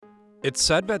It's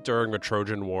said that during the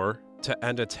Trojan War, to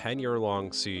end a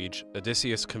 10-year-long siege,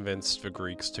 Odysseus convinced the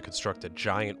Greeks to construct a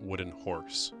giant wooden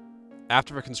horse.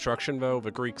 After the construction, though, the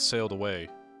Greeks sailed away,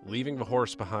 leaving the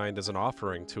horse behind as an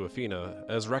offering to Athena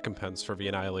as recompense for the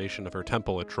annihilation of her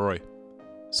temple at Troy.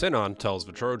 Sinon tells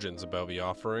the Trojans about the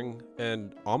offering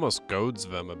and almost goads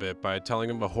them a bit by telling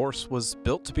them the horse was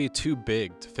built to be too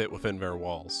big to fit within their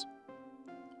walls.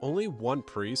 Only one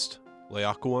priest,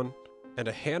 Laocoon, and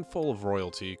a handful of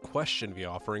royalty questioned the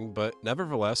offering, but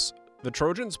nevertheless, the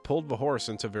Trojans pulled the horse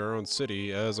into their own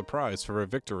city as a prize for their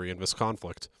victory in this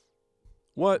conflict.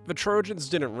 What the Trojans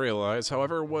didn't realize,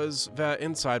 however, was that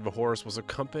inside the horse was a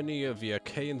company of the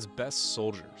Achaeans' best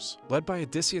soldiers, led by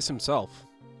Odysseus himself.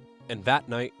 And that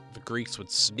night, the Greeks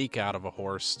would sneak out of a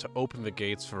horse to open the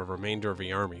gates for the remainder of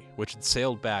the army, which had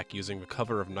sailed back using the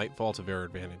cover of nightfall to their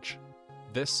advantage.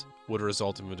 This would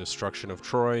result in the destruction of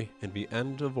Troy and the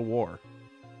end of a war.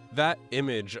 That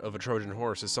image of a Trojan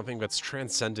horse is something that's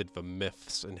transcended the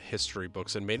myths and history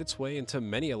books and made its way into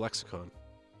many a lexicon.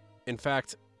 In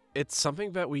fact, it's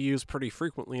something that we use pretty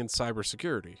frequently in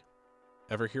cybersecurity.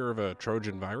 Ever hear of a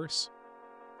Trojan virus?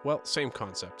 Well, same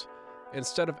concept.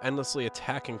 Instead of endlessly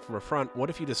attacking from a front, what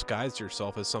if you disguised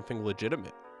yourself as something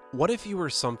legitimate? What if you were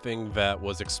something that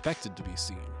was expected to be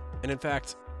seen? And in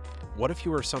fact, what if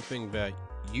you were something that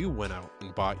you went out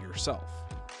and bought yourself?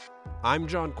 I'm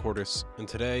John Cordes, and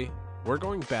today we're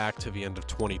going back to the end of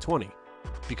 2020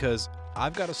 because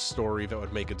I've got a story that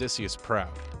would make Odysseus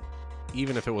proud,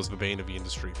 even if it was the bane of the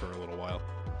industry for a little while.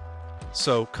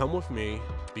 So come with me,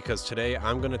 because today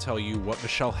I'm going to tell you what the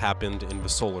shell happened in the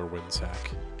SolarWinds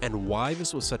hack, and why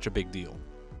this was such a big deal.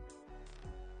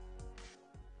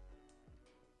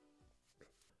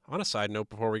 On a side note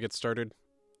before we get started,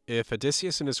 if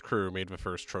Odysseus and his crew made the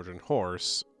first Trojan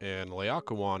horse, and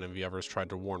Laocoon and the others tried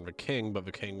to warn the king, but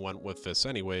the king went with this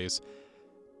anyways,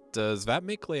 does that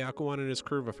make Laocoon and his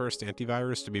crew the first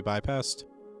antivirus to be bypassed?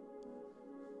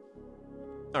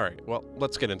 Alright, well,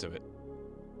 let's get into it.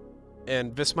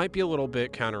 And this might be a little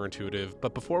bit counterintuitive,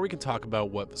 but before we can talk about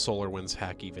what the SolarWinds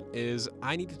hack even is,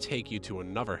 I need to take you to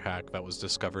another hack that was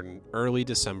discovered in early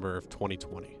December of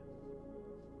 2020.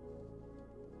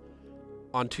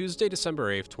 On Tuesday, December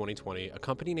 8th, 2020, a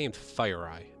company named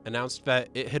FireEye announced that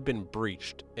it had been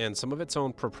breached and some of its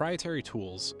own proprietary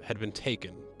tools had been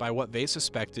taken by what they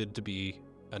suspected to be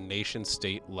a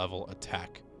nation-state level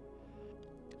attack.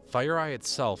 FireEye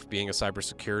itself, being a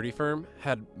cybersecurity firm,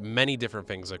 had many different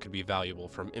things that could be valuable,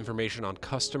 from information on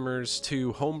customers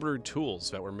to homebrewed tools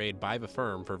that were made by the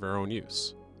firm for their own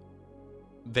use.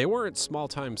 They weren't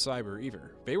small-time cyber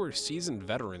either. They were seasoned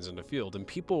veterans in the field and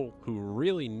people who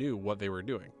really knew what they were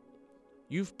doing.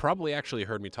 You've probably actually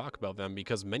heard me talk about them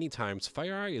because many times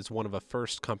FireEye is one of the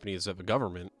first companies that the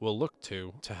government will look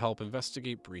to help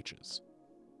investigate breaches.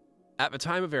 At the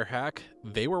time of their hack,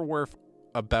 they were worth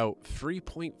about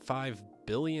 $3.5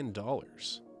 billion.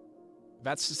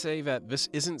 That's to say that this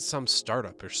isn't some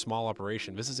startup or small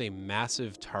operation. This is a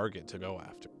massive target to go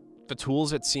after. The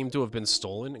tools that seem to have been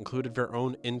stolen included their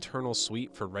own internal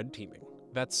suite for red teaming.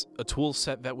 That's a tool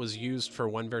set that was used for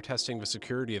when they're testing the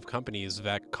security of companies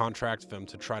that contract them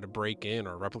to try to break in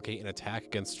or replicate an attack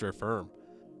against their firm.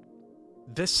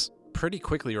 This pretty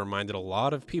quickly reminded a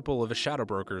lot of people of a Shadow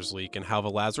Brokers leak and how the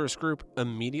Lazarus Group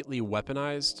immediately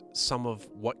weaponized some of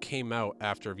what came out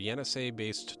after the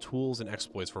NSA-based tools and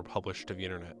exploits were published to the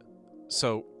internet.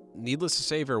 So, needless to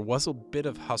say, there was a bit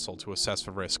of hustle to assess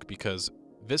the risk because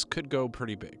this could go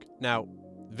pretty big. Now,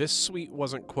 this suite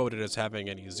wasn't quoted as having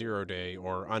any zero-day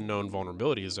or unknown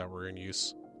vulnerabilities that were in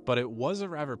use, but it was a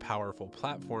rather powerful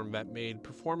platform that made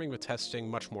performing the testing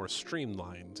much more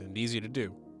streamlined and easy to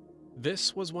do.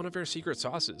 This was one of their secret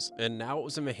sauces, and now it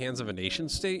was in the hands of a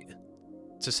nation-state.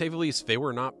 To say the least, they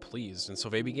were not pleased, and so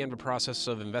they began the process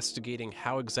of investigating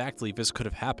how exactly this could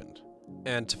have happened.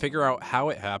 And to figure out how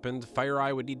it happened,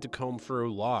 FireEye would need to comb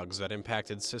through logs that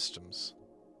impacted systems,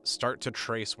 start to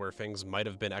trace where things might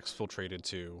have been exfiltrated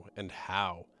to, and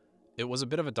how. It was a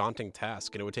bit of a daunting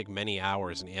task, and it would take many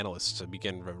hours and analysts to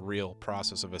begin the real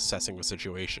process of assessing the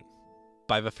situation.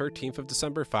 By the 13th of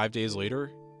December, 5 days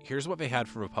later, here's what they had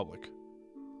for the public.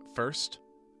 First,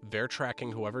 they're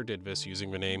tracking whoever did this using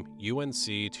the name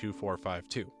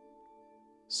UNC2452.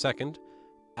 Second,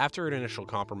 after an initial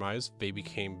compromise, they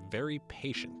became very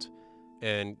patient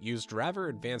and used rather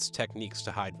advanced techniques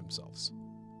to hide themselves.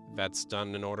 That's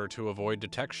done in order to avoid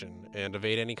detection and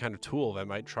evade any kind of tool that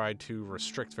might try to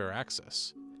restrict their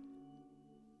access.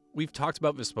 We've talked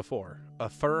about this before. A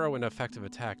thorough and effective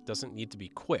attack doesn't need to be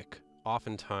quick.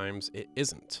 Oftentimes, it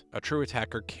isn't. A true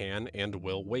attacker can and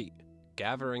will wait,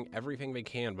 gathering everything they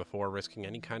can before risking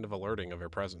any kind of alerting of their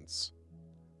presence.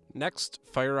 Next,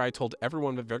 FireEye told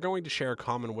everyone that they're going to share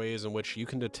common ways in which you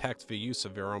can detect the use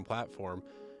of their own platform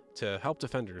to help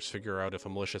defenders figure out if a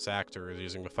malicious actor is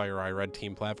using the FireEye Red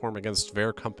Team platform against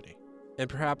their company. And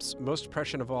perhaps most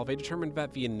prescient of all, they determined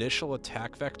that the initial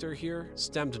attack vector here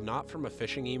stemmed not from a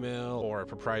phishing email or a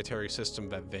proprietary system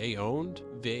that they owned.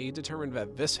 They determined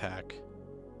that this hack,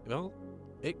 well,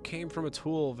 it came from a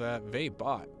tool that they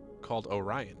bought called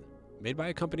Orion, made by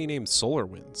a company named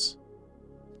SolarWinds.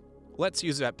 Let's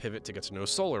use that pivot to get to know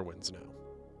SolarWinds now.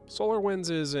 SolarWinds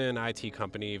is an IT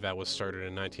company that was started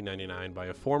in 1999 by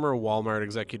a former Walmart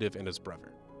executive and his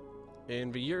brother.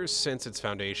 In the years since its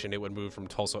foundation, it would move from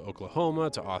Tulsa, Oklahoma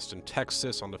to Austin,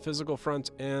 Texas on the physical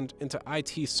front and into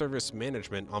IT service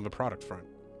management on the product front.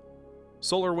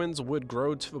 SolarWinds would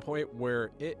grow to the point where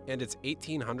it and its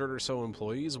 1,800 or so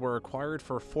employees were acquired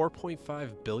for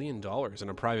 $4.5 billion in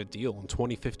a private deal in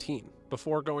 2015,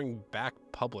 before going back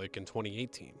public in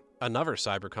 2018. Another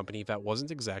cyber company that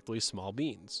wasn't exactly small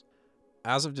beans.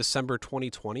 As of December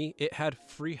 2020, it had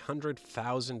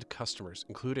 300,000 customers,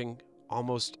 including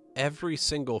almost every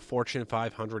single Fortune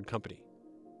 500 company.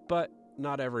 But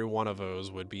not every one of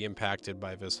those would be impacted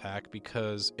by this hack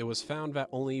because it was found that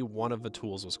only one of the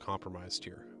tools was compromised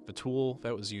here. The tool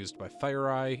that was used by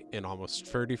FireEye and almost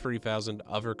 33,000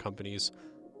 other companies,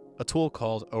 a tool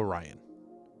called Orion.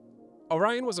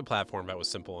 Orion was a platform that was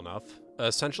simple enough.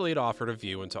 Essentially, it offered a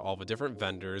view into all the different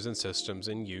vendors and systems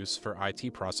in use for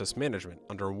IT process management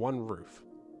under one roof.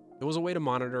 It was a way to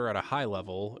monitor at a high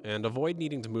level and avoid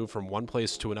needing to move from one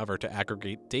place to another to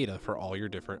aggregate data for all your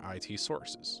different IT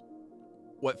sources.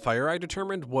 What FireEye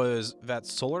determined was that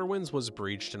SolarWinds was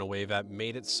breached in a way that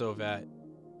made it so that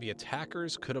the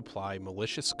attackers could apply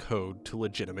malicious code to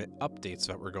legitimate updates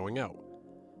that were going out.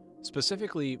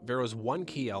 Specifically, there was one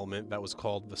key element that was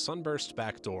called the Sunburst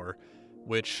backdoor,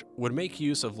 which would make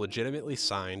use of legitimately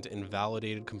signed and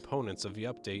validated components of the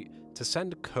update to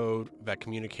send code that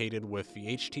communicated with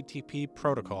the HTTP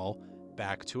protocol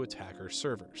back to attacker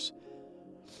servers.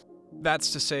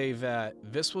 That's to say that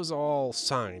this was all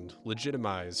signed,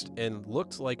 legitimized, and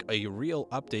looked like a real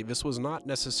update. This was not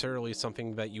necessarily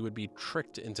something that you would be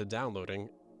tricked into downloading.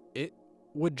 It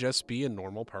would just be a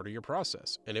normal part of your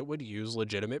process, and it would use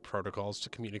legitimate protocols to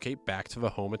communicate back to the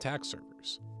home attack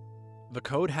servers. The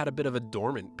code had a bit of a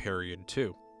dormant period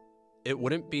too. It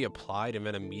wouldn't be applied and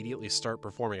then immediately start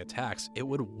performing attacks. It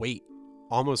would wait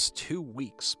almost 2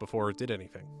 weeks before it did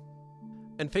anything.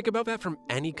 And think about that from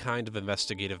any kind of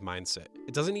investigative mindset.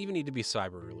 It doesn't even need to be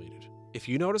cyber related. If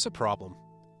you notice a problem,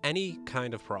 any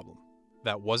kind of problem,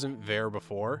 that wasn't there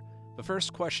before, the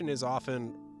first question is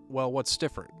often, well, what's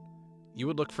different? You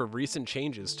would look for recent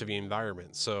changes to the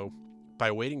environment. So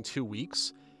by waiting 2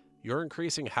 weeks, you're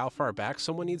increasing how far back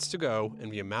someone needs to go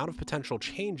and the amount of potential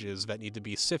changes that need to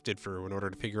be sifted through in order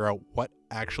to figure out what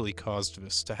actually caused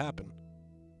this to happen.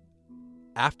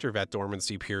 After that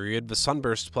dormancy period, the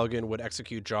Sunburst plugin would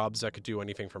execute jobs that could do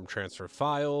anything from transfer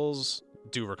files,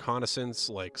 do reconnaissance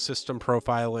like system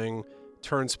profiling,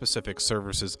 turn specific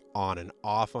services on and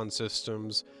off on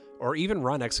systems, or even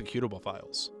run executable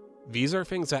files. These are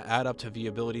things that add up to the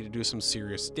ability to do some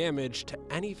serious damage to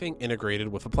anything integrated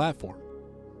with a platform.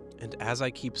 And as I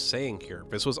keep saying here,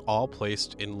 this was all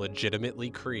placed in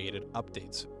legitimately created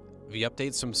updates. The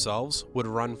updates themselves would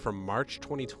run from March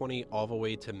 2020 all the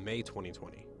way to May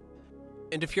 2020.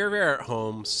 And if you're there at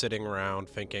home sitting around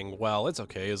thinking, well, it's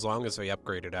okay as long as they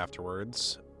upgrade it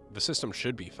afterwards, the system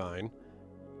should be fine.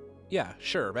 Yeah,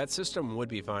 sure, that system would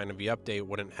be fine if the update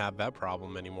wouldn't have that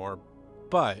problem anymore,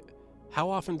 but how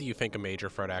often do you think a major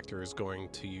threat actor is going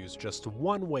to use just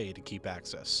one way to keep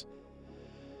access?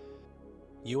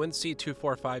 UNC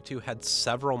 2452 had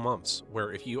several months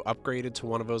where if you upgraded to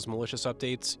one of those malicious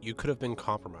updates, you could have been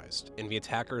compromised, and the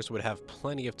attackers would have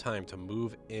plenty of time to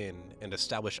move in and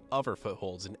establish other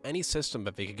footholds in any system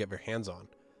that they could get their hands on.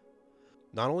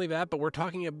 Not only that, but we're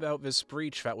talking about this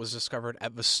breach that was discovered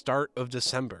at the start of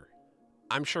December.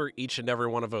 I'm sure each and every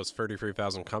one of those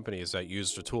 33,000 companies that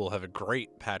used the tool have a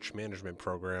great patch management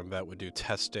program that would do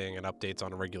testing and updates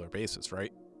on a regular basis,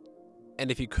 right?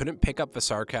 And if you couldn't pick up the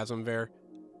sarcasm there,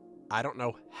 I don't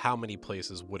know how many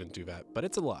places wouldn't do that, but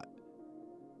it's a lot.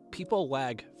 People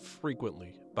lag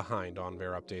frequently behind on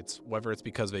their updates, whether it's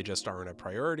because they just aren't a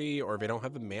priority or they don't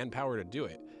have the manpower to do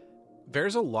it.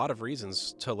 There's a lot of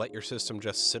reasons to let your system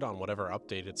just sit on whatever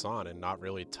update it's on and not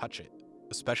really touch it,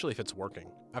 especially if it's working.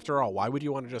 After all, why would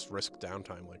you want to just risk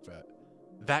downtime like that?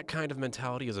 That kind of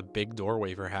mentality is a big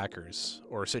doorway for hackers,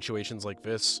 or situations like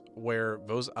this, where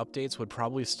those updates would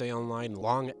probably stay online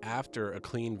long after a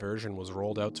clean version was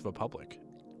rolled out to the public,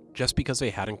 just because they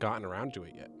hadn't gotten around to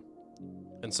it yet.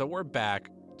 And so we're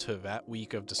back to that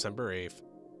week of December 8th,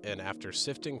 and after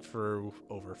sifting through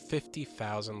over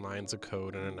 50,000 lines of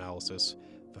code and analysis,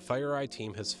 the FireEye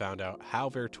team has found out how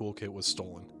their toolkit was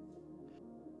stolen.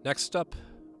 Next up,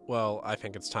 well, I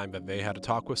think it's time that they had a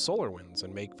talk with SolarWinds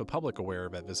and make the public aware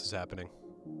that this is happening.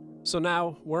 So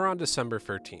now, we're on December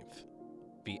 13th.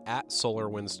 The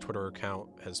 @SolarWinds Twitter account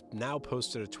has now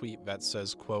posted a tweet that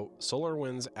says, quote,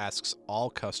 SolarWinds asks all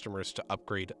customers to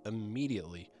upgrade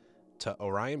immediately to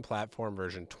Orion Platform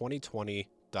version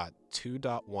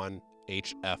 2020.2.1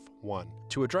 HF1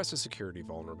 to address a security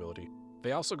vulnerability.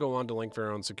 They also go on to link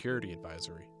their own security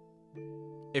advisory.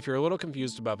 If you're a little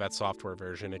confused about that software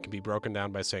version, it can be broken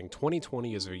down by saying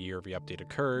 2020 is the year the update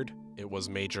occurred, it was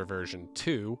major version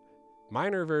 2,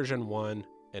 minor version 1,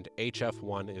 and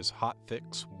HF1 is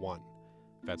hotfix 1.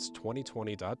 That's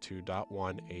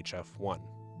 2020.2.1 HF1.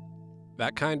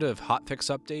 That kind of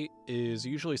hotfix update is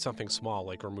usually something small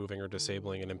like removing or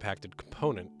disabling an impacted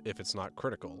component if it's not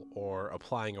critical, or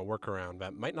applying a workaround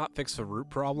that might not fix the root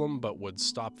problem but would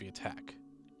stop the attack.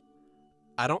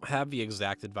 I don't have the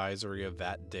exact advisory of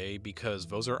that day because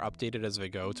those are updated as they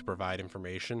go to provide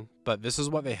information, but this is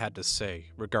what they had to say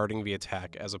regarding the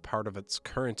attack as a part of its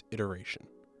current iteration.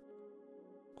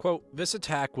 Quote, this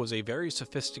attack was a very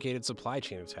sophisticated supply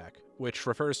chain attack, which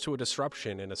refers to a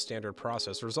disruption in a standard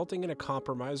process resulting in a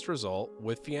compromised result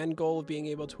with the end goal of being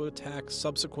able to attack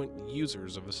subsequent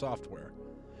users of the software.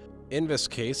 In this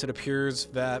case, it appears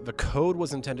that the code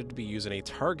was intended to be used in a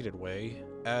targeted way,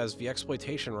 as the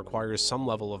exploitation requires some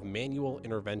level of manual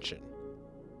intervention.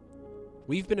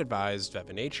 We've been advised that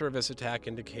the nature of this attack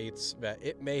indicates that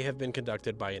it may have been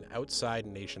conducted by an outside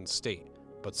nation state,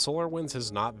 but SolarWinds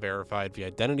has not verified the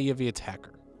identity of the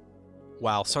attacker.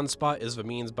 While Sunspot is the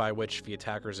means by which the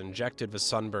attackers injected the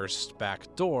Sunburst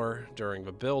backdoor during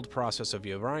the build process of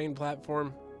the Orion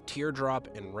platform, Teardrop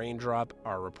and Raindrop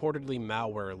are reportedly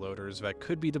malware loaders that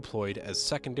could be deployed as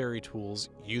secondary tools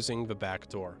using the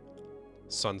backdoor.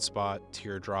 Sunspot,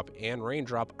 Teardrop, and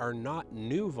Raindrop are not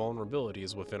new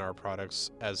vulnerabilities within our products,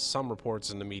 as some reports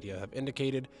in the media have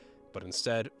indicated, but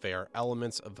instead they are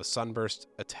elements of the Sunburst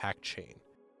attack chain.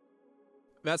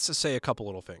 That's to say a couple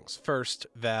little things. First,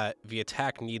 that the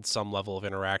attack needs some level of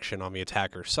interaction on the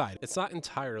attacker's side. It's not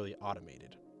entirely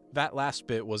automated. That last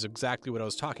bit was exactly what I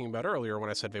was talking about earlier when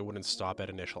I said they wouldn't stop at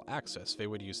initial access. They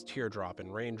would use Teardrop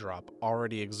and Raindrop,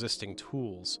 already existing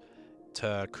tools,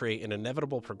 to create an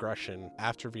inevitable progression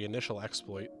after the initial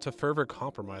exploit to further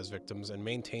compromise victims and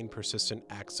maintain persistent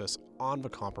access on the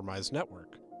compromised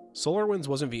network. SolarWinds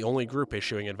wasn't the only group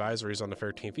issuing advisories on the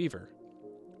 13th either.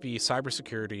 The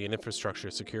Cybersecurity and Infrastructure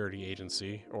Security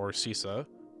Agency, or CISA,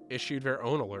 issued their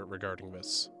own alert regarding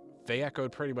this. They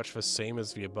echoed pretty much the same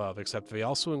as the above, except they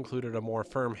also included a more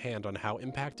firm hand on how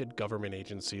impacted government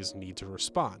agencies need to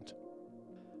respond.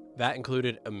 That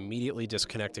included immediately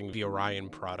disconnecting the Orion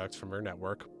product from their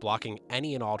network, blocking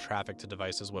any and all traffic to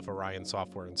devices with Orion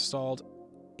software installed,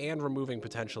 and removing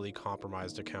potentially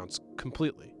compromised accounts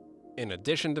completely. In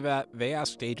addition to that, they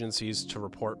asked agencies to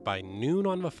report by noon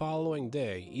on the following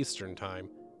day, Eastern Time,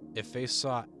 if they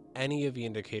saw any of the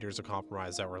indicators of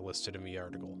compromise that were listed in the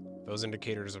article. Those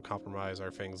indicators of compromise are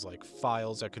things like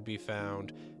files that could be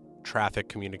found, traffic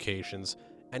communications,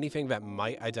 anything that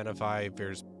might identify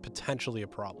there's potentially a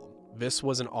problem. This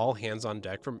was an all hands on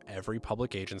deck from every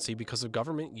public agency because the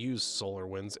government used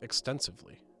SolarWinds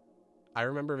extensively. I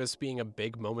remember this being a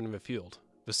big moment in the field.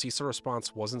 The CISA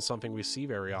response wasn't something we see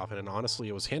very often, and honestly,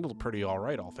 it was handled pretty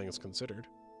alright, all things considered.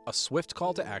 A swift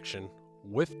call to action,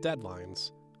 with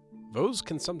deadlines. Those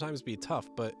can sometimes be tough,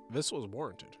 but this was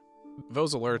warranted.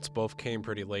 Those alerts both came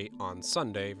pretty late on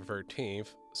Sunday, the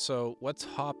 13th, so let's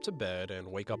hop to bed and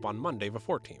wake up on Monday, the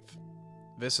 14th.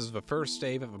 This is the first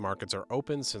day that the markets are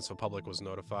open since the public was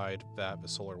notified that the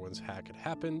SolarWinds hack had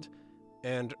happened.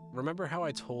 And remember how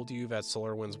I told you that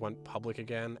SolarWinds went public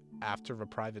again after the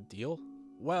private deal?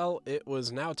 Well, it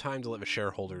was now time to let the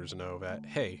shareholders know that,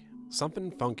 hey,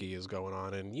 something funky is going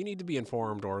on and you need to be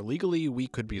informed or legally we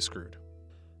could be screwed.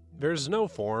 There's no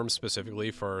form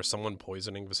specifically for someone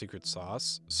poisoning the secret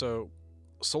sauce, so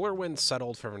SolarWinds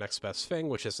settled for the next best thing,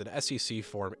 which is an SEC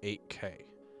Form 8K.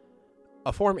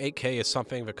 A Form 8K is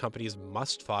something that companies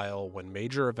must file when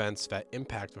major events that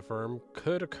impact the firm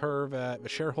could occur that the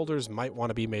shareholders might want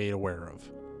to be made aware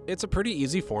of. It's a pretty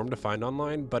easy form to find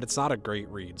online, but it's not a great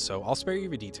read, so I'll spare you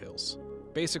the details.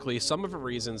 Basically, some of the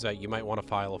reasons that you might want to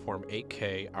file a Form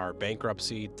 8K are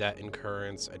bankruptcy, debt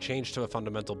incurrence, a change to the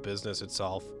fundamental business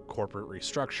itself, corporate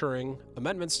restructuring,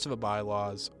 amendments to the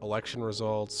bylaws, election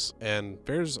results, and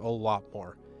there's a lot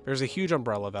more. There's a huge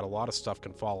umbrella that a lot of stuff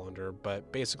can fall under,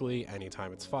 but basically,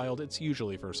 anytime it's filed, it's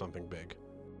usually for something big.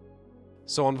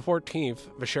 So on the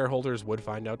 14th, the shareholders would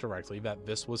find out directly that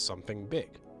this was something big.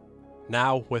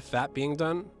 Now, with that being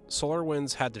done,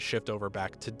 SolarWinds had to shift over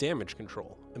back to damage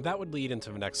control, and that would lead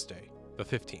into the next day, the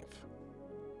 15th.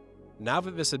 Now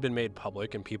that this had been made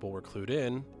public and people were clued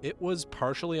in, it was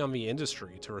partially on the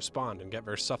industry to respond and get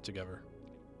their stuff together.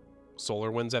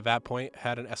 SolarWinds at that point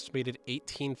had an estimated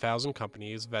 18,000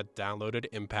 companies that downloaded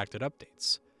impacted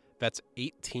updates. That's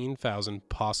 18,000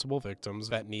 possible victims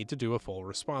that need to do a full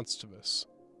response to this.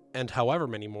 And however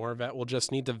many more that will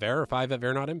just need to verify that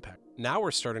they're not impacted. Now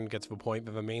we're starting to get to the point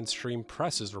that the mainstream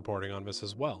press is reporting on this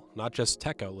as well, not just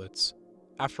tech outlets.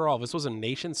 After all, this was a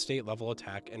nation-state level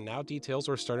attack, and now details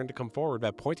were starting to come forward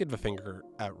that pointed the finger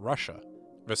at Russia.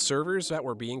 The servers that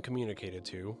were being communicated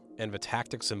to, and the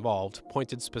tactics involved,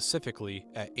 pointed specifically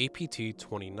at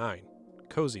APT-29,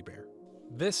 Cozy Bear.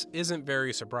 This isn't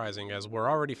very surprising, as we're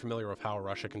already familiar with how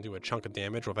Russia can do a chunk of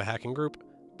damage with a hacking group,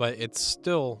 but it's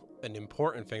still an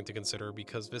important thing to consider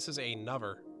because this is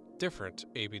another, different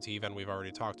APT than we've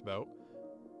already talked about.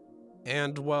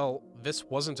 And, well, this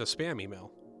wasn't a spam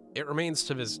email. It remains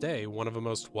to this day one of the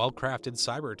most well-crafted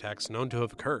cyber attacks known to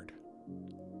have occurred.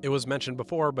 It was mentioned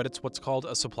before, but it's what's called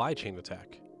a supply chain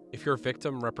attack. If your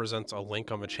victim represents a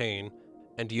link on the chain,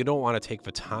 and you don't want to take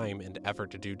the time and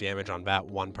effort to do damage on that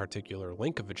one particular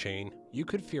link of the chain, you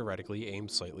could theoretically aim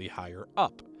slightly higher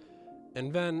up.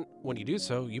 And then, when you do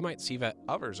so, you might see that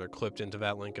others are clipped into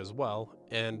that link as well,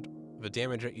 and the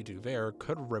damage that you do there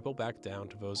could ripple back down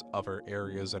to those other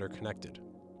areas that are connected.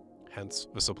 Hence,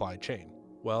 the supply chain.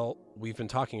 Well, we've been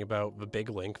talking about the big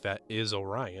link that is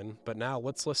Orion, but now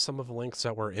let's list some of the links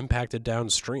that were impacted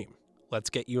downstream. Let's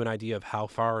get you an idea of how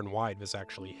far and wide this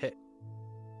actually hit.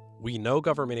 We know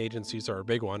government agencies are a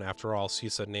big one, after all,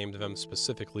 CISA named them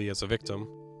specifically as a victim.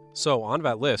 So on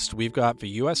that list, we've got the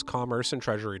U.S. Commerce and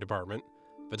Treasury Department,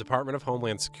 the Department of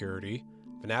Homeland Security,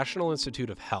 the National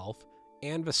Institute of Health,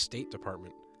 and the State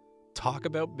Department. Talk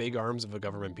about big arms of the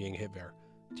government being hit there.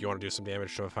 Do you want to do some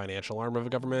damage to a financial arm of the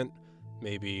government?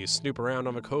 Maybe snoop around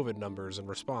on the COVID numbers and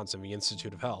response in the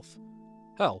Institute of Health.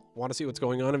 Hell, want to see what's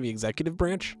going on in the executive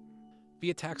branch?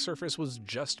 The attack surface was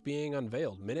just being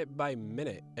unveiled minute by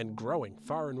minute and growing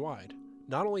far and wide.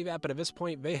 Not only that, but at this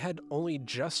point, they had only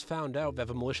just found out that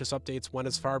the malicious updates went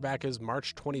as far back as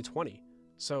March 2020.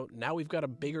 So now we've got a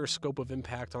bigger scope of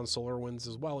impact on SolarWinds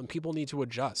as well, and people need to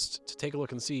adjust to take a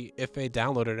look and see if they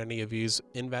downloaded any of these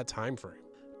in that time frame.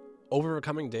 Over the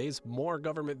coming days, more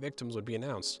government victims would be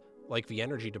announced, like the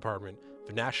Energy Department,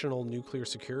 the National Nuclear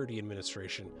Security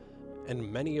Administration,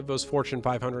 and many of those Fortune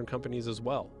 500 companies as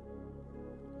well.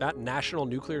 That National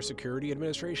Nuclear Security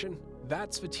Administration,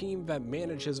 that's the team that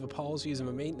manages the policies and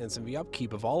the maintenance and the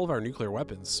upkeep of all of our nuclear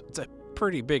weapons. It's a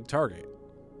pretty big target.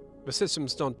 The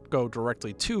systems don't go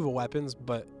directly to the weapons,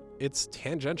 but it's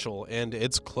tangential and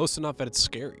it's close enough that it's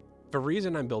scary. The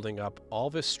reason I'm building up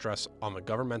all this stress on the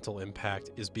governmental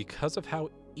impact is because of how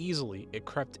easily it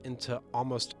crept into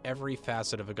almost every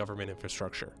facet of a government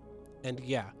infrastructure. And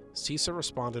yeah, CISA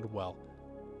responded well.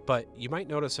 But you might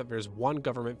notice that there's one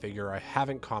government figure I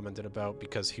haven't commented about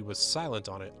because he was silent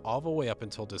on it all the way up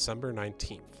until December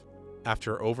 19th.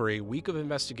 After over a week of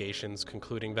investigations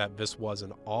concluding that this was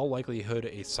in all likelihood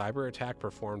a cyber attack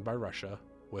performed by Russia,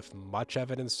 with much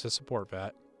evidence to support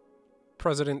that,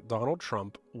 President Donald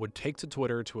Trump would take to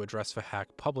Twitter to address the hack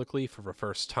publicly for the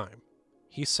first time.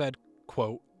 He said,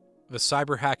 quote, "The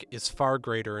cyber hack is far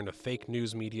greater in the fake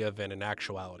news media than in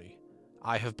actuality.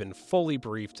 I have been fully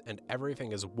briefed and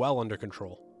everything is well under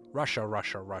control. Russia,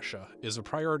 Russia, Russia is a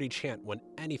priority chant when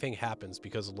anything happens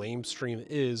because Lamestream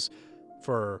is,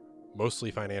 for mostly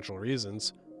financial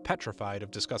reasons, petrified of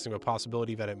discussing the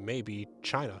possibility that it may be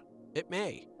China. It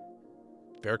may.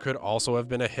 There could also have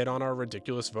been a hit on our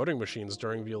ridiculous voting machines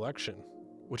during the election,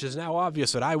 which is now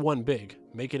obvious that I won big,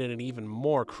 making it an even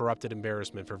more corrupted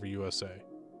embarrassment for the USA.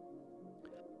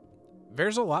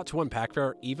 There's a lot to unpack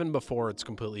there, even before it's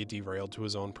completely derailed to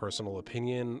his own personal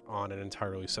opinion on an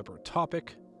entirely separate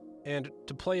topic. And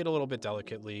to play it a little bit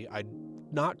delicately, I'm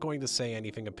not going to say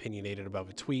anything opinionated about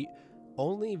the tweet,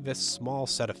 only this small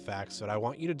set of facts that I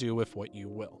want you to do with what you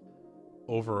will.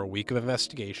 Over a week of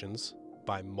investigations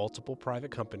by multiple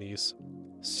private companies,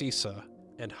 CISA,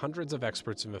 and hundreds of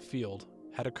experts in the field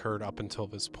had occurred up until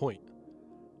this point.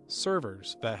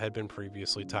 Servers that had been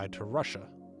previously tied to Russia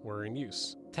were in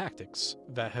use. Tactics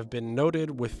that have been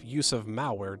noted with use of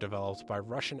malware developed by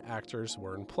Russian actors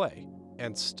were in play.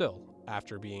 And still,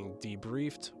 after being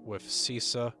debriefed with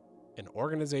CISA, an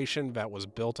organization that was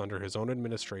built under his own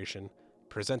administration,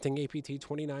 presenting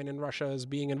APT-29 in Russia as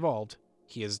being involved,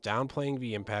 he is downplaying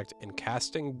the impact and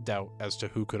casting doubt as to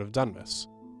who could have done this.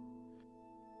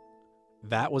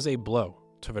 That was a blow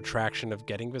of attraction of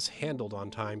getting this handled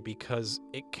on time because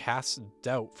it casts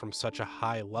doubt from such a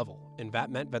high level, and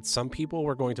that meant that some people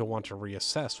were going to want to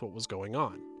reassess what was going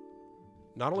on.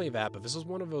 Not only that, but this is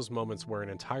one of those moments where an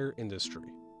entire industry,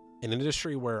 an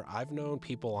industry where I've known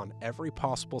people on every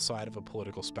possible side of a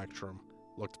political spectrum,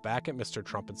 looked back at Mr.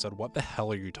 Trump and said, "What the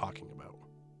hell are you talking about?"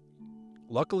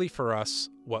 Luckily for us,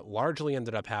 what largely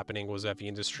ended up happening was that the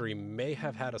industry may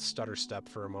have had a stutter step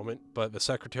for a moment, but the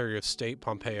Secretary of State,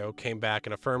 Pompeo, came back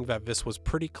and affirmed that this was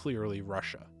pretty clearly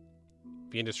Russia.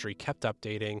 The industry kept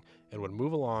updating and would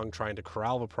move along trying to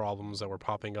corral the problems that were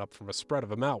popping up from a spread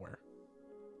of a malware.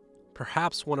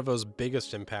 Perhaps one of those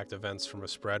biggest impact events from a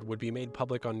spread would be made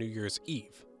public on New Year's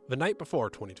Eve, the night before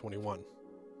 2021.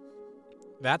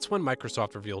 That's when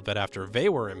Microsoft revealed that after they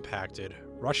were impacted,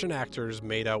 Russian actors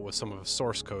made out with some of the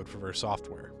source code for their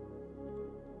software.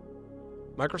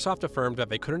 Microsoft affirmed that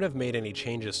they couldn't have made any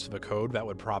changes to the code that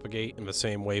would propagate in the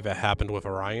same way that happened with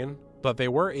Orion, but they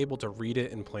were able to read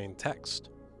it in plain text.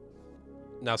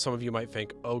 Now some of you might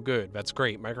think, oh good, that's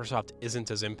great, Microsoft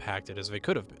isn't as impacted as they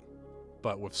could have been.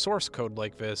 But with source code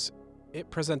like this,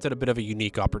 it presented a bit of a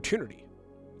unique opportunity.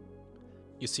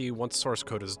 You see, once source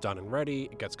code is done and ready,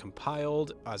 it gets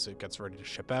compiled as it gets ready to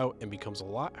ship out and becomes a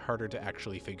lot harder to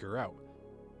actually figure out.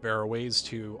 There are ways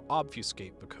to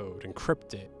obfuscate the code,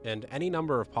 encrypt it, and any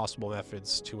number of possible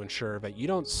methods to ensure that you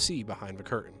don't see behind the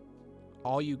curtain.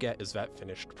 All you get is that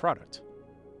finished product.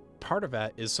 Part of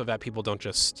that is so that people don't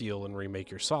just steal and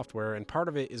remake your software, and part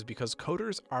of it is because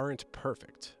coders aren't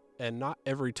perfect, and not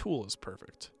every tool is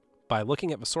perfect. By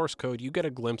looking at the source code, you get a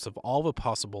glimpse of all the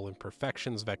possible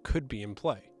imperfections that could be in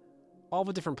play. All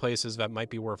the different places that might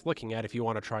be worth looking at if you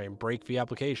want to try and break the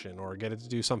application or get it to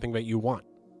do something that you want.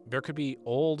 There could be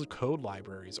old code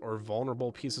libraries or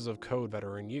vulnerable pieces of code that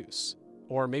are in use.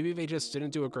 Or maybe they just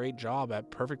didn't do a great job at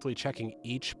perfectly checking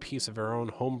each piece of their own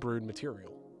homebrewed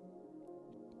material.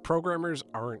 Programmers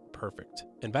aren't perfect,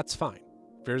 and that's fine.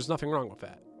 There's nothing wrong with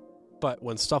that. But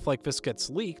when stuff like this gets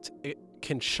leaked, it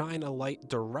can shine a light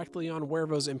directly on where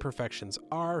those imperfections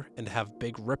are and have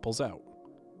big ripples out.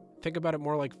 Think about it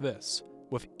more like this.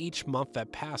 With each month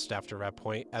that passed after that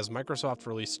point, as Microsoft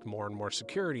released more and more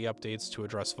security updates to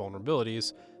address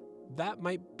vulnerabilities that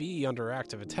might be under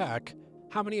active attack,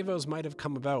 how many of those might have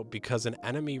come about because an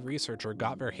enemy researcher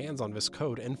got their hands on this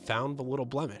code and found the little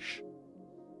blemish?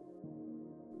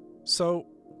 So,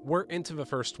 we're into the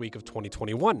first week of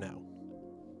 2021 now.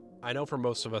 I know for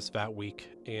most of us that week,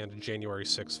 and January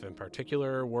 6th in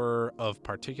particular, were of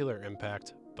particular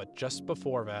impact, but just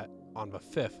before that, on the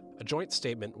 5th, a joint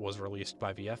statement was released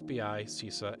by the FBI,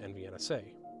 CISA, and the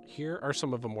NSA. Here are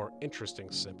some of the more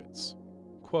interesting snippets.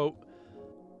 Quote,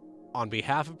 "On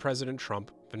behalf of President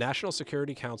Trump, the National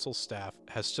Security Council staff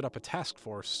has stood up a task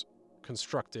force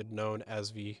constructed known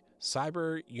as the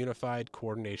Cyber Unified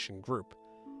Coordination Group,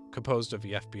 composed of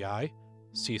the FBI,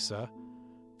 CISA,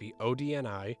 the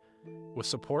ODNI, with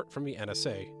support from the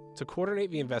NSA, to coordinate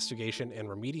the investigation and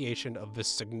remediation of this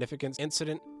significant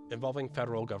incident involving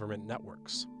federal government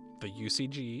networks. The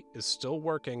UCG is still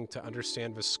working to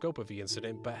understand the scope of the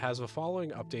incident, but has the following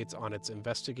updates on its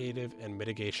investigative and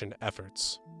mitigation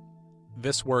efforts.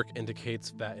 This work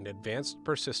indicates that an advanced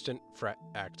persistent threat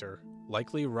actor,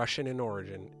 likely Russian in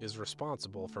origin, is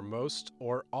responsible for most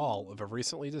or all of the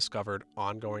recently discovered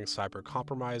ongoing cyber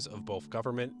compromise of both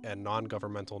government and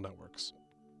non-governmental networks.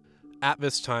 At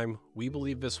this time, we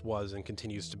believe this was and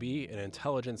continues to be an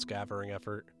intelligence gathering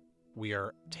effort. We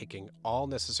are taking all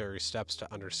necessary steps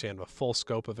to understand the full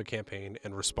scope of the campaign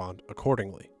and respond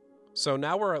accordingly." So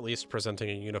now we're at least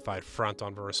presenting a unified front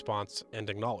on the response and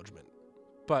acknowledgement.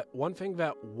 But one thing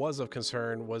that was of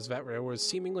concern was that there was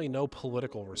seemingly no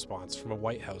political response from the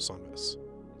White House on this.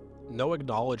 No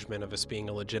acknowledgement of this being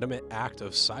a legitimate act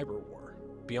of cyber war,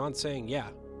 beyond saying,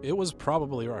 yeah, it was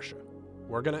probably Russia.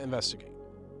 We're going to investigate.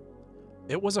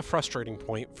 It was a frustrating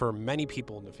point for many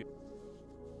people in the field.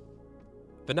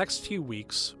 The next few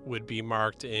weeks would be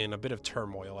marked in a bit of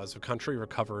turmoil as the country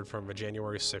recovered from the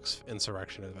January 6th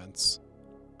insurrection events.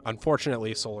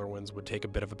 Unfortunately, SolarWinds would take a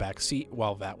bit of a backseat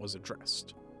while that was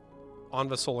addressed. On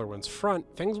the SolarWinds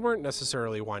front, things weren't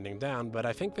necessarily winding down, but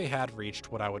I think they had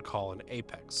reached what I would call an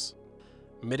apex.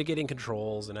 Mitigating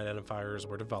controls and identifiers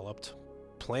were developed,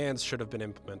 plans should have been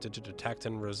implemented to detect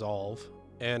and resolve,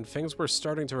 and things were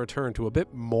starting to return to a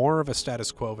bit more of a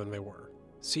status quo than they were.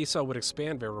 CISA would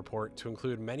expand their report to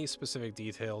include many specific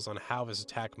details on how this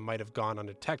attack might have gone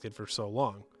undetected for so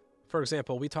long. For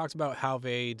example, we talked about how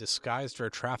they disguised their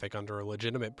traffic under a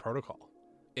legitimate protocol.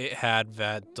 It had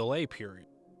that delay period.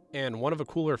 And one of the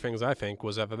cooler things, I think,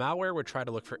 was that the malware would try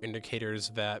to look for indicators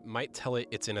that might tell it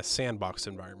it's in a sandbox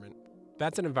environment.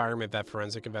 That's an environment that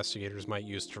forensic investigators might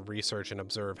use to research and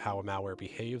observe how a malware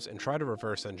behaves and try to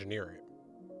reverse engineer it.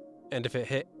 And if it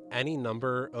hit any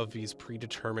number of these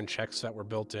predetermined checks that were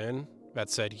built in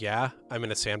that said, yeah, I'm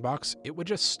in a sandbox, it would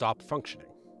just stop functioning.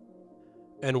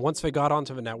 And once they got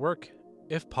onto the network,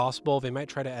 if possible, they might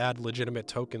try to add legitimate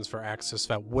tokens for access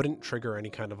that wouldn't trigger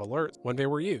any kind of alert when they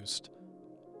were used.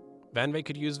 Then they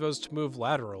could use those to move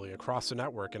laterally across the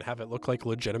network and have it look like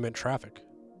legitimate traffic.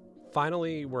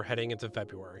 Finally, we're heading into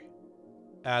February.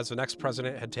 As the next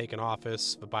president had taken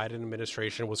office, the Biden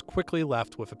administration was quickly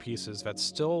left with the pieces that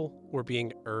still were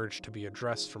being urged to be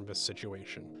addressed from this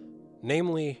situation.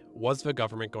 Namely, was the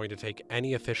government going to take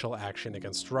any official action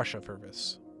against Russia for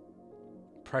this?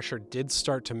 Pressure did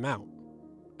start to mount.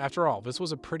 After all, this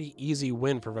was a pretty easy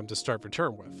win for them to start the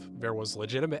term with. There was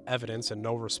legitimate evidence and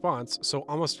no response, so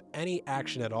almost any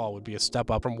action at all would be a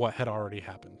step up from what had already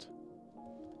happened.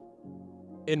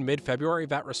 In mid-February,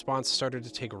 that response started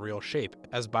to take real shape,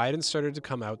 as Biden started to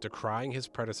come out decrying his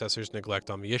predecessor's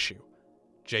neglect on the issue.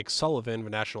 Jake Sullivan, the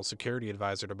national security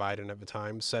advisor to Biden at the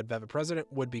time, said that the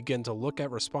president would begin to look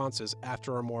at responses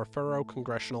after a more thorough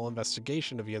congressional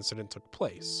investigation of the incident took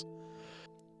place.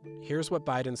 Here's what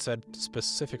Biden said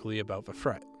specifically about the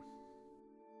threat.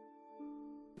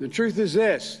 The truth is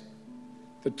this: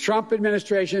 the Trump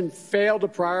administration failed to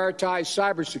prioritize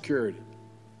cybersecurity.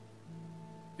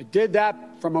 It did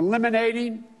that from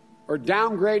eliminating or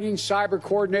downgrading cyber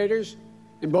coordinators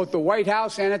in both the White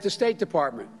House and at the State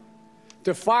Department,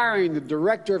 to firing the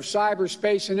director of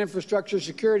Cyberspace and Infrastructure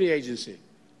Security Agency,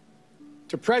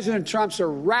 to President Trump's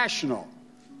irrational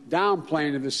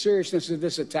downplaying of the seriousness of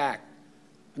this attack.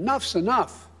 Enough's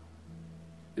enough.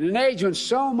 In an age when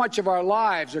so much of our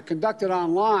lives are conducted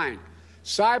online,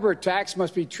 cyber attacks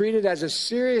must be treated as a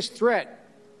serious threat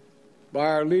by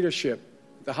our leadership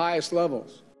at the highest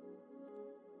levels.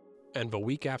 And the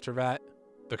week after that,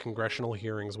 the congressional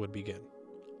hearings would begin.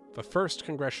 The first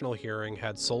congressional hearing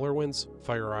had SolarWinds,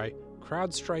 FireEye,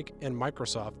 CrowdStrike, and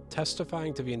Microsoft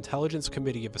testifying to the Intelligence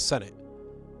Committee of the Senate.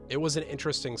 It was an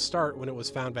interesting start when it was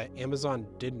found that Amazon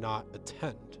did not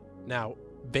attend. Now,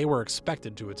 they were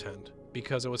expected to attend,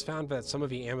 because it was found that some of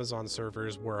the Amazon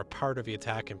servers were a part of the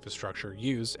attack infrastructure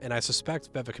used, and I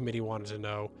suspect that the committee wanted to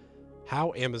know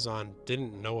how Amazon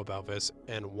didn't know about this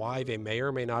and why they may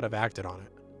or may not have acted on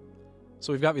it.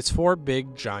 So we've got these four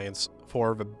big giants, four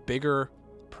of the bigger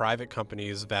private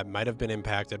companies that might have been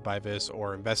impacted by this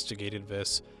or investigated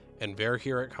this, and they're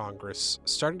here at Congress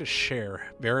starting to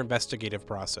share their investigative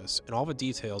process and all the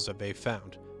details that they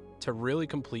found to really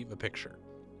complete the picture.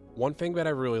 One thing that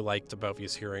I really liked about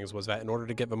these hearings was that in order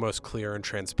to get the most clear and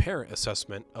transparent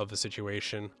assessment of the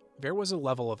situation, there was a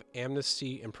level of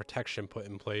amnesty and protection put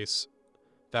in place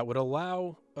that would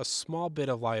allow a small bit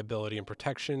of liability and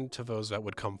protection to those that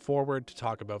would come forward to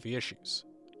talk about the issues.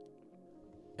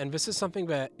 And this is something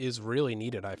that is really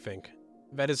needed, I think.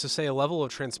 That is to say, a level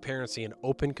of transparency and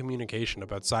open communication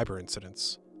about cyber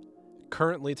incidents.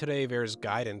 Currently today, there's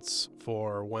guidance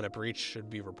for when a breach should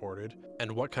be reported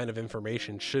and what kind of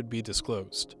information should be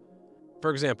disclosed. For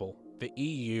example, the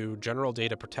EU General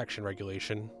Data Protection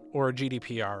Regulation, or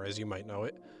GDPR as you might know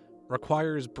it,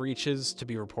 requires breaches to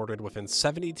be reported within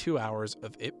 72 hours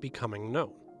of it becoming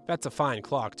known. That's a fine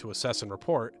clock to assess and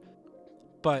report,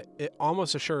 but it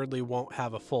almost assuredly won't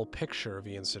have a full picture of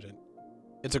the incident.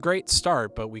 It's a great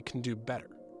start, but we can do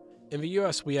better. In the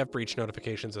US, we have breach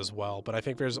notifications as well, but I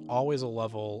think there's always a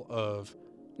level of,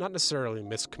 not necessarily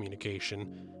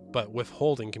miscommunication, but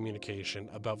withholding communication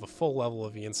about the full level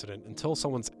of the incident until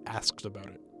someone's asked about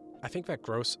it. I think that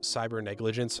gross cyber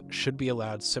negligence should be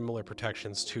allowed similar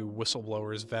protections to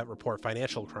whistleblowers that report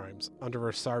financial crimes under the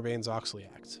Sarbanes-Oxley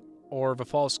Act, or the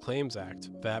False Claims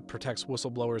Act that protects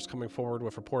whistleblowers coming forward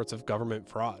with reports of government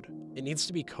fraud. It needs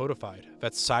to be codified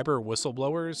that cyber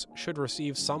whistleblowers should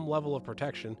receive some level of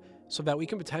protection so that we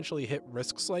can potentially hit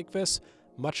risks like this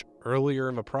much earlier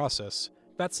in the process.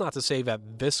 That's not to say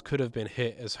that this could have been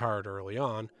hit as hard early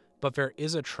on, but there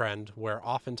is a trend where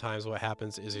oftentimes what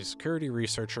happens is a security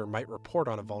researcher might report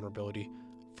on a vulnerability,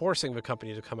 forcing the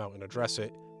company to come out and address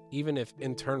it, even if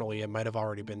internally it might have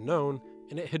already been known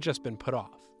and it had just been put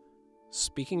off.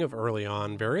 Speaking of early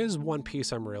on, there is one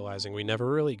piece I'm realizing we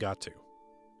never really got to.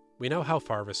 We know how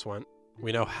far this went,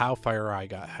 we know how FireEye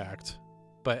got hacked,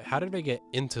 but how did they get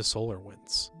into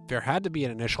SolarWinds? There had to be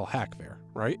an initial hack there,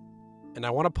 right? And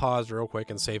I want to pause real quick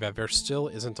and say that there still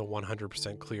isn't a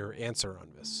 100% clear answer on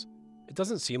this. It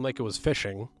doesn't seem like it was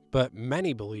phishing, but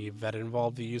many believe that it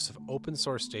involved the use of open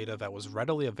source data that was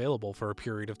readily available for a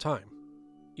period of time.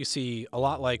 You see, a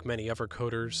lot like many other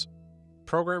coders,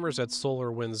 programmers at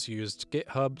SolarWinds used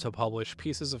GitHub to publish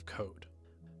pieces of code.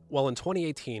 Well, in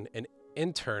 2018, an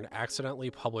intern accidentally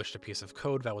published a piece of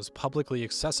code that was publicly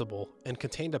accessible and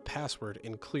contained a password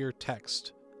in clear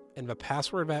text, and the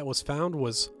password that was found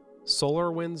was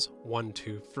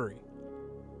SolarWinds123.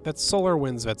 That's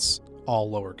SolarWinds, that's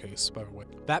all lowercase, by the way.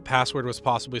 That password was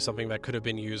possibly something that could have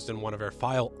been used in one of their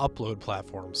file upload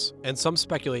platforms, and some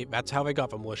speculate that's how they got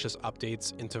the malicious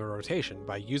updates into rotation,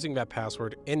 by using that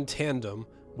password in tandem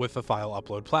with the file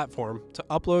upload platform to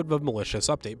upload the malicious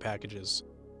update packages.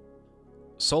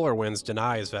 SolarWinds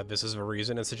denies that this is the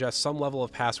reason and suggests some level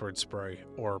of password spray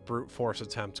or brute force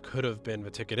attempt could have been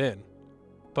the ticket in.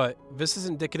 But this is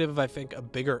indicative of, I think, a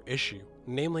bigger issue,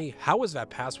 namely, how was that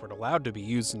password allowed to be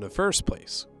used in the first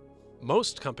place?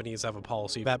 Most companies have a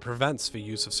policy that prevents the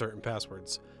use of certain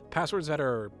passwords. Passwords that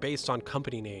are based on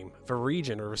company name, the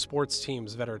region, or sports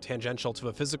teams that are tangential to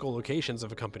the physical locations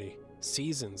of a company,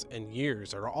 seasons, and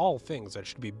years are all things that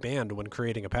should be banned when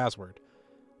creating a password.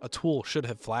 A tool should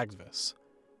have flagged this.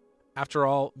 After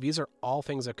all, these are all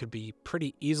things that could be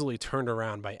pretty easily turned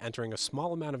around by entering a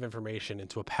small amount of information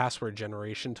into a password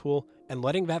generation tool and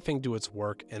letting that thing do its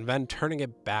work and then turning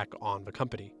it back on the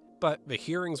company. But the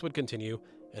hearings would continue,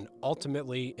 and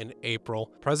ultimately, in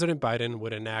April, President Biden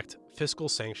would enact fiscal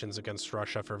sanctions against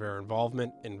Russia for their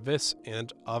involvement in this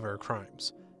and other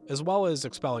crimes, as well as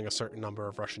expelling a certain number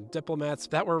of Russian diplomats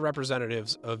that were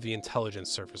representatives of the intelligence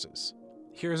services.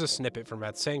 Here's a snippet from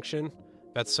that sanction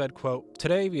that said, quote,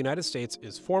 "Today, the United States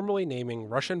is formally naming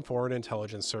Russian Foreign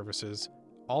Intelligence Services,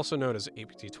 also known as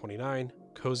APT-29,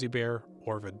 Cozy Bear,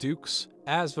 or the Dukes,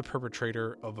 as the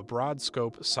perpetrator of a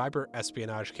broad-scope cyber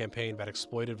espionage campaign that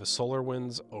exploited the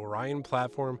SolarWinds Orion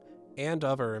platform and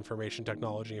other information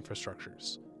technology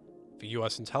infrastructures. The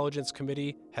U.S. Intelligence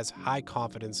Committee has high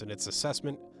confidence in its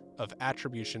assessment of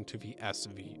attribution to the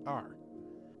SVR.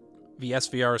 The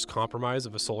SVR's compromise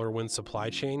of a SolarWinds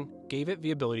supply chain gave it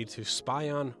the ability to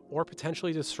spy on or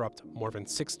potentially disrupt more than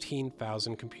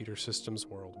 16,000 computer systems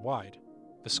worldwide.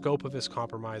 The scope of this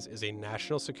compromise is a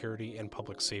national security and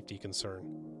public safety concern.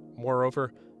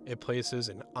 Moreover, it places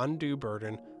an undue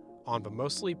burden on the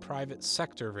mostly private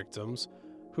sector victims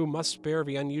who must bear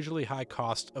the unusually high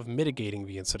cost of mitigating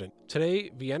the incident. Today,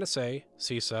 the NSA,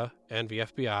 CISA, and the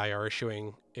FBI are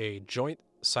issuing a joint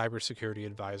cybersecurity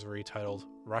advisory titled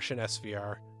Russian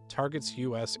SVR Targets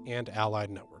U.S. and Allied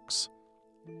Networks.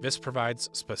 This provides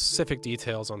specific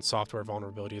details on software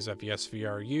vulnerabilities that the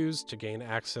SVR used to gain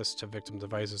access to victim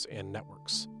devices and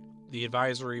networks. The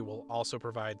advisory will also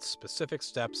provide specific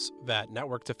steps that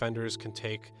network defenders can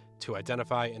take to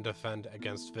identify and defend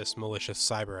against this malicious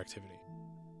cyber activity.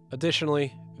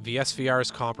 Additionally, the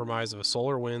SVR's compromise of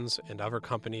SolarWinds and other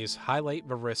companies highlight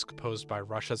the risk posed by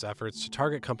Russia's efforts to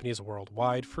target companies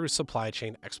worldwide through supply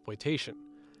chain exploitation.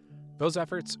 Those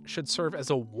efforts should serve as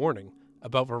a warning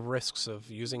about the risks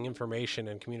of using information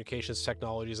and communications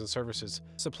technologies and services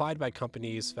supplied by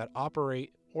companies that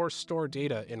operate or store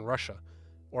data in Russia,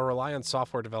 or rely on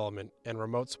software development and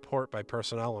remote support by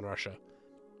personnel in Russia.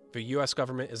 The U.S.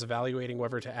 government is evaluating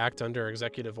whether to act under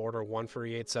Executive Order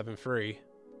 13873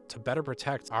 to better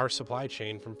protect our supply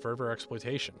chain from further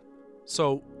exploitation.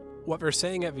 So, what they're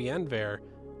saying at the end there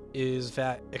is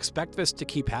that expect this to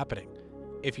keep happening.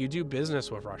 If you do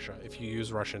business with Russia, if you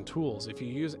use Russian tools, if you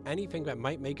use anything that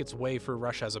might make its way through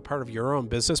Russia as a part of your own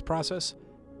business process,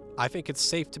 I think it's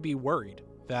safe to be worried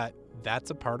that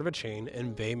that's a part of a chain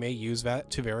and they may use that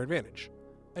to their advantage.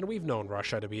 And we've known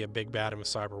Russia to be a big bad in the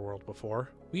cyber world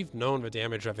before. We've known the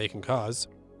damage that they can cause.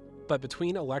 But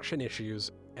between election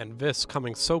issues and this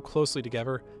coming so closely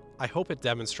together, I hope it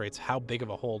demonstrates how big of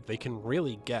a hold they can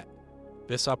really get.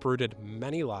 This uprooted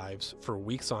many lives for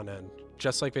weeks on end,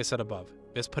 just like they said above.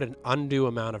 This put an undue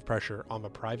amount of pressure on the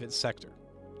private sector.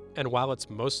 And while it's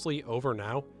mostly over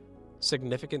now,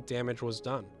 significant damage was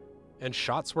done, and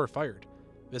shots were fired.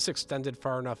 This extended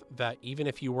far enough that even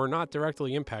if you were not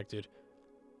directly impacted,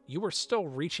 you were still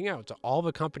reaching out to all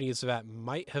the companies that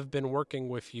might have been working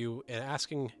with you and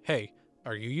asking, hey,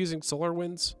 are you using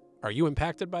SolarWinds? Are you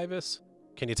impacted by this?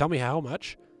 Can you tell me how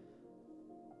much?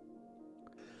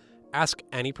 Ask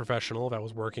any professional that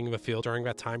was working in the field during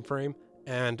that time frame,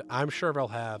 and I'm sure they'll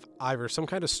have either some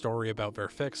kind of story about their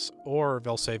fix, or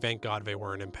they'll say thank God they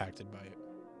weren't impacted by it.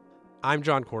 I'm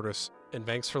John Cordes, and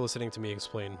thanks for listening to me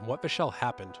explain what the hell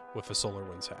happened with the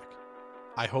SolarWinds hack.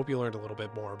 I hope you learned a little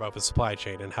bit more about the supply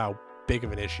chain and how big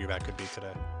of an issue that could be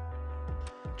today.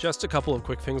 Just a couple of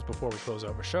quick things before we close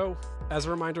out the show. As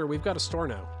a reminder, we've got a store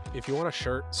now. If you want a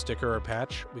shirt, sticker, or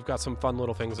patch, we've got some fun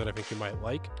little things that I think you might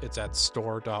like. It's at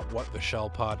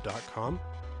store.whattheshellpod.com.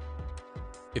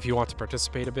 If you want to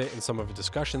participate a bit in some of the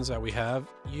discussions that we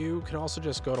have, you can also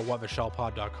just go to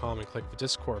whattheshellpod.com and click the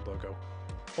Discord logo,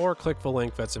 or click the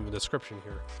link that's in the description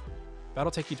here.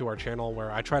 That'll take you to our channel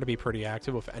where I try to be pretty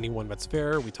active with anyone that's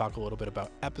fair. We talk a little bit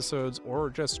about episodes or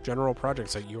just general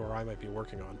projects that you or I might be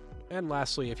working on. And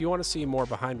lastly, if you want to see more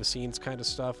behind the scenes kind of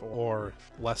stuff or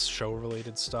less show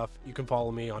related stuff, you can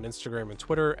follow me on Instagram and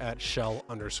Twitter at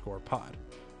shell_pod.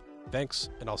 Thanks,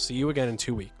 and I'll see you again in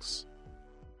 2 weeks.